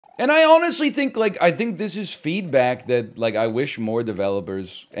And I honestly think, like, I think this is feedback that, like, I wish more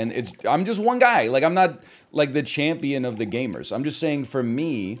developers, and I'm just one guy. Like, I'm not, like, the champion of the gamers. I'm just saying, for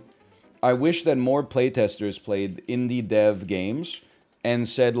me, I wish that more playtesters played indie dev games and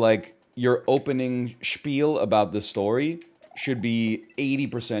said, like, your opening spiel about the story should be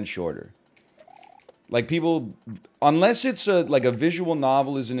 80% shorter. Like, people, unless it's like a visual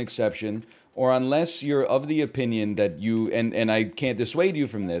novel is an exception, or unless you're of the opinion that you, and I can't dissuade you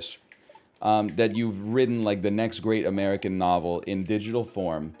from this, that you've written like the next great American novel in digital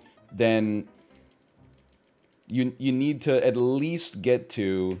form, then you need to at least get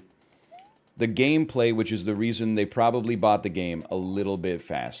to the gameplay, which is the reason they probably bought the game, a little bit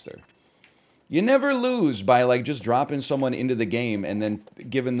faster. You never lose by like just dropping someone into the game and then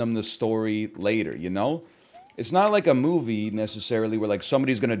giving them the story later, you know? It's not like a movie, necessarily, where, like,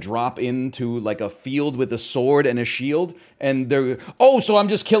 somebody's gonna drop into, like, a field with a sword and a shield, and they're, oh, so I'm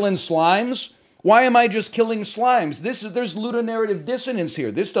just killing slimes? Why am I just killing slimes? There's ludonarrative dissonance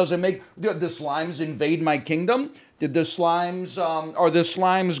here. This doesn't make, the slimes invade my kingdom? Did the slimes, are the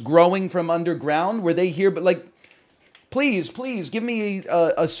slimes growing from underground? Were they here? But, like, please, give me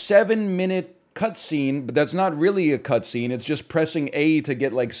a 7-minute cutscene, but that's not really a cutscene. It's just pressing A to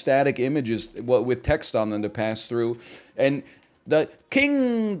get like static images with text on them to pass through. And the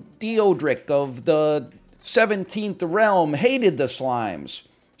King Deodric of the 17th realm hated the slimes,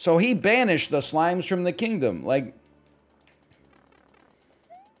 so he banished the slimes from the kingdom. Like,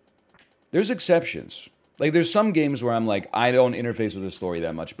 there's exceptions. Like, there's some games where I'm like, I don't interface with the story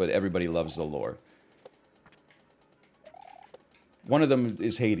that much, but everybody loves the lore. One of them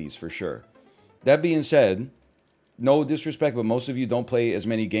is Hades, for sure. That being said, no disrespect, but most of you don't play as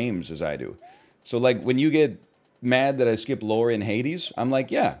many games as I do. So, like, when you get mad that I skip lore in Hades, I'm like,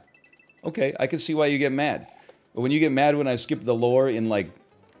 yeah, okay, I can see why you get mad. But when you get mad when I skip the lore in, like,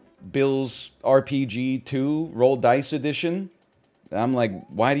 Bill's RPG 2 Roll Dice Edition, I'm like,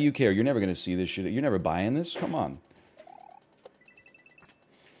 why do you care? You're never going to see this shit. You're never buying this? Come on.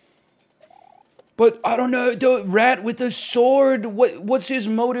 But, I don't know, the rat with the sword, what's his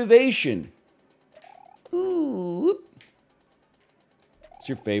motivation? Ooh. What's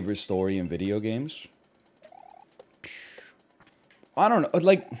your favorite story in video games? I don't know,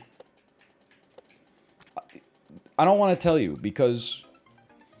 like, I don't want to tell you because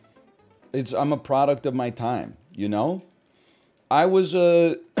I'm a product of my time, you know? I was,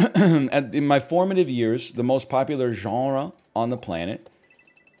 in my formative years, the most popular genre on the planet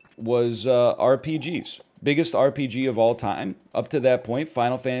was RPGs. Biggest RPG of all time, up to that point,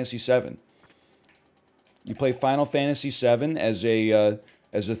 Final Fantasy VII. You play Final Fantasy VII as a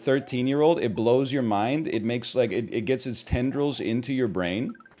 13-year-old, it blows your mind. It makes, like, it gets its tendrils into your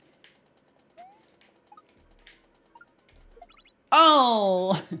brain.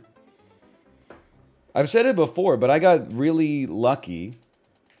 Oh! I've said it before, but I got really lucky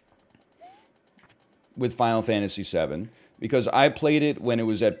with Final Fantasy VII because I played it when it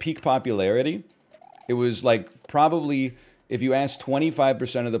was at peak popularity. It was, like, probably, if you asked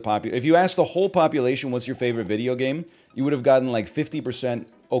 25% of the population, if you asked the whole population what's your favorite video game, you would have gotten like 50%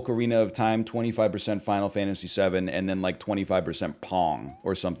 Ocarina of Time, 25% Final Fantasy VII, and then like 25% Pong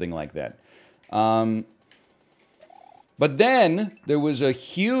or something like that. But then there was a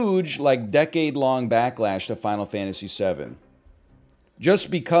huge, like, decade-long backlash to Final Fantasy VII.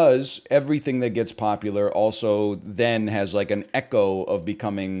 Just because everything that gets popular also then has like an echo of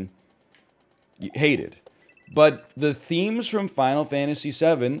becoming hated. But the themes from Final Fantasy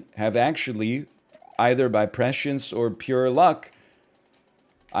VII have actually, either by prescience or pure luck,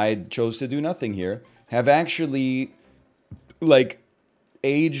 I chose to do nothing here, have actually, like,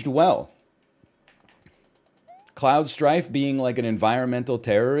 aged well. Cloud Strife being like an environmental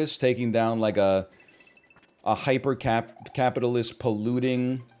terrorist, taking down like a hyper-capitalist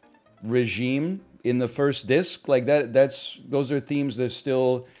polluting regime in the first disc, like those are themes that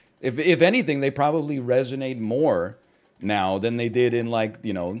still, if anything, they probably resonate more now than they did in, like,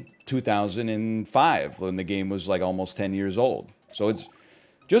 you know, 2005 when the game was like almost 10 years old. So it's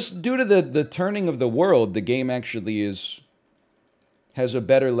just due to the turning of the world, the game actually has a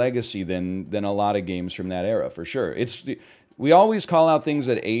better legacy than a lot of games from that era, for sure. We always call out things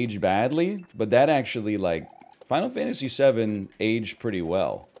that age badly, but that actually, like, Final Fantasy VII aged pretty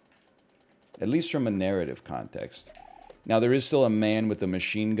well. At least from a narrative context. Now, there is still a man with a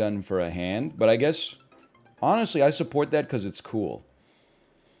machine gun for a hand, but I guess, honestly, I support that because it's cool.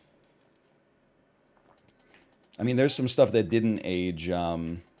 I mean, there's some stuff that didn't age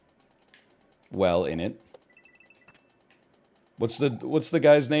well in it. What's the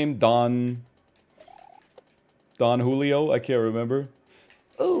guy's name? Don Julio? I can't remember.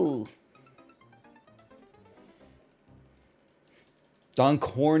 Ooh. Don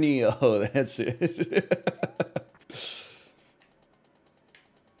Corneo, that's it.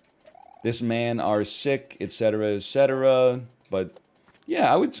 This man are sick, etc., etc. But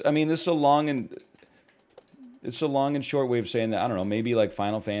yeah, I mean, this is a long and short way of saying that. I don't know, maybe like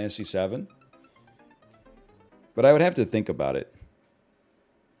Final Fantasy VII. But I would have to think about it.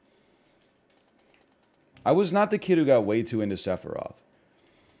 I was not the kid who got way too into Sephiroth.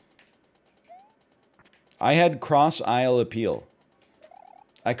 I had cross-aisle appeal.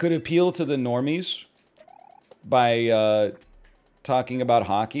 I could appeal to the normies by talking about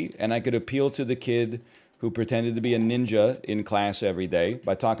hockey, and I could appeal to the kid who pretended to be a ninja in class every day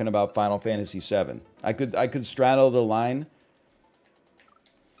by talking about Final Fantasy VII. I could straddle the line.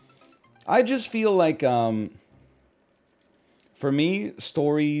 I just feel like, for me,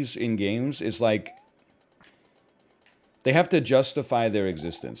 stories in games is like, they have to justify their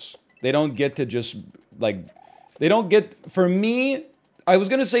existence. They don't get to just, like, they don't get, for me, I was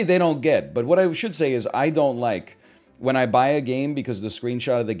going to say they don't get, but what I should say is I don't like when I buy a game because the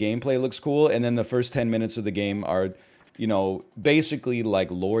screenshot of the gameplay looks cool, and then the first 10 minutes of the game are, you know, basically like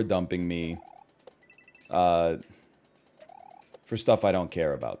lore dumping me for stuff I don't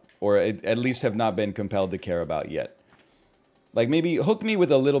care about, or at least have not been compelled to care about yet. Like, maybe hook me with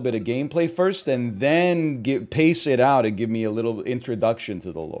a little bit of gameplay first, and then pace it out and give me a little introduction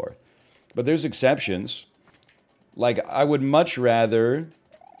to the lore. But there's exceptions. Like, I would much rather,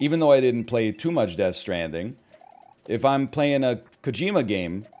 even though I didn't play too much Death Stranding, if I'm playing a Kojima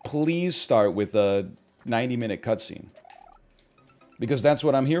game, please start with a 90-minute cutscene. Because that's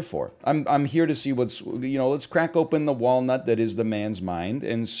what I'm here for. I'm here to see what's, you know, let's crack open the walnut that is the man's mind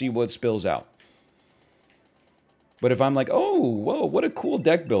and see what spills out. But if I'm like, oh, whoa, what a cool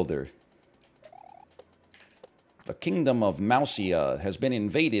deck builder. The kingdom of Mousia has been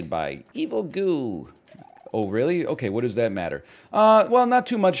invaded by evil goo. Oh, really? Okay, what does that matter? Well, not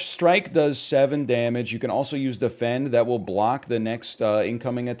too much. Strike does 7 damage. You can also use Defend. That will block the next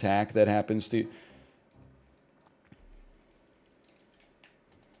incoming attack that happens to...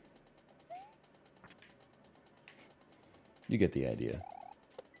 You get the idea.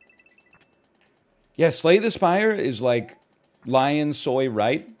 Yeah, Slay the Spire is like lion, soy,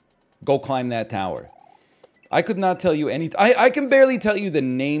 right? Go climb that tower. I could not tell you any... I can barely tell you the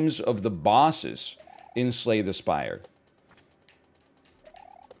names of the bosses in Slay the Spire.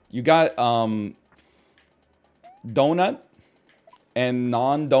 You got Donut and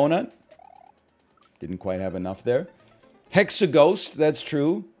Non-Donut. Didn't quite have enough there. Hexaghost, that's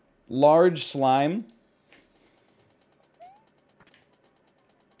true. Large Slime.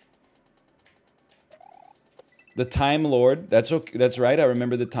 The Time Lord. That's okay. That's right. I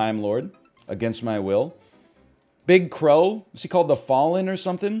remember the Time Lord. Against my will. Big Crow. Is he called the Fallen or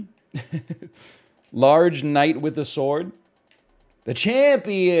something? Large Knight with a sword. The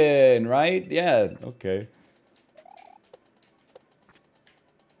Champion, right? Yeah, okay.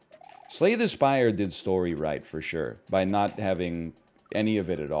 Slay the Spire did story right, for sure. By not having any of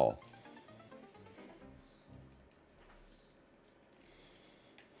it at all.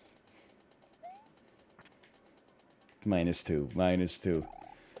 -2, -2.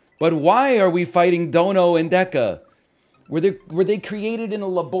 But why are we fighting Dono and Deka? Were they created in a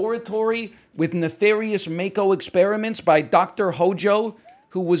laboratory with nefarious Mako experiments by Dr. Hojo,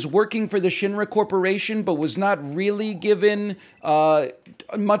 who was working for the Shinra Corporation but was not really given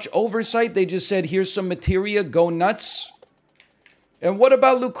much oversight? They just said, here's some materia, go nuts. And what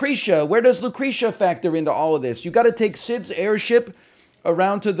about Lucretia? Where does Lucretia factor into all of this? You got to take Sid's airship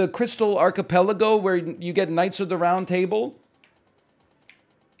around to the Crystal Archipelago where you get Knights of the Round Table.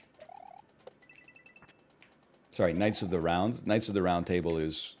 Sorry, Knights of the Round. Knights of the Round Table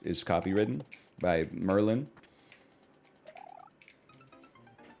is copywritten by Merlin.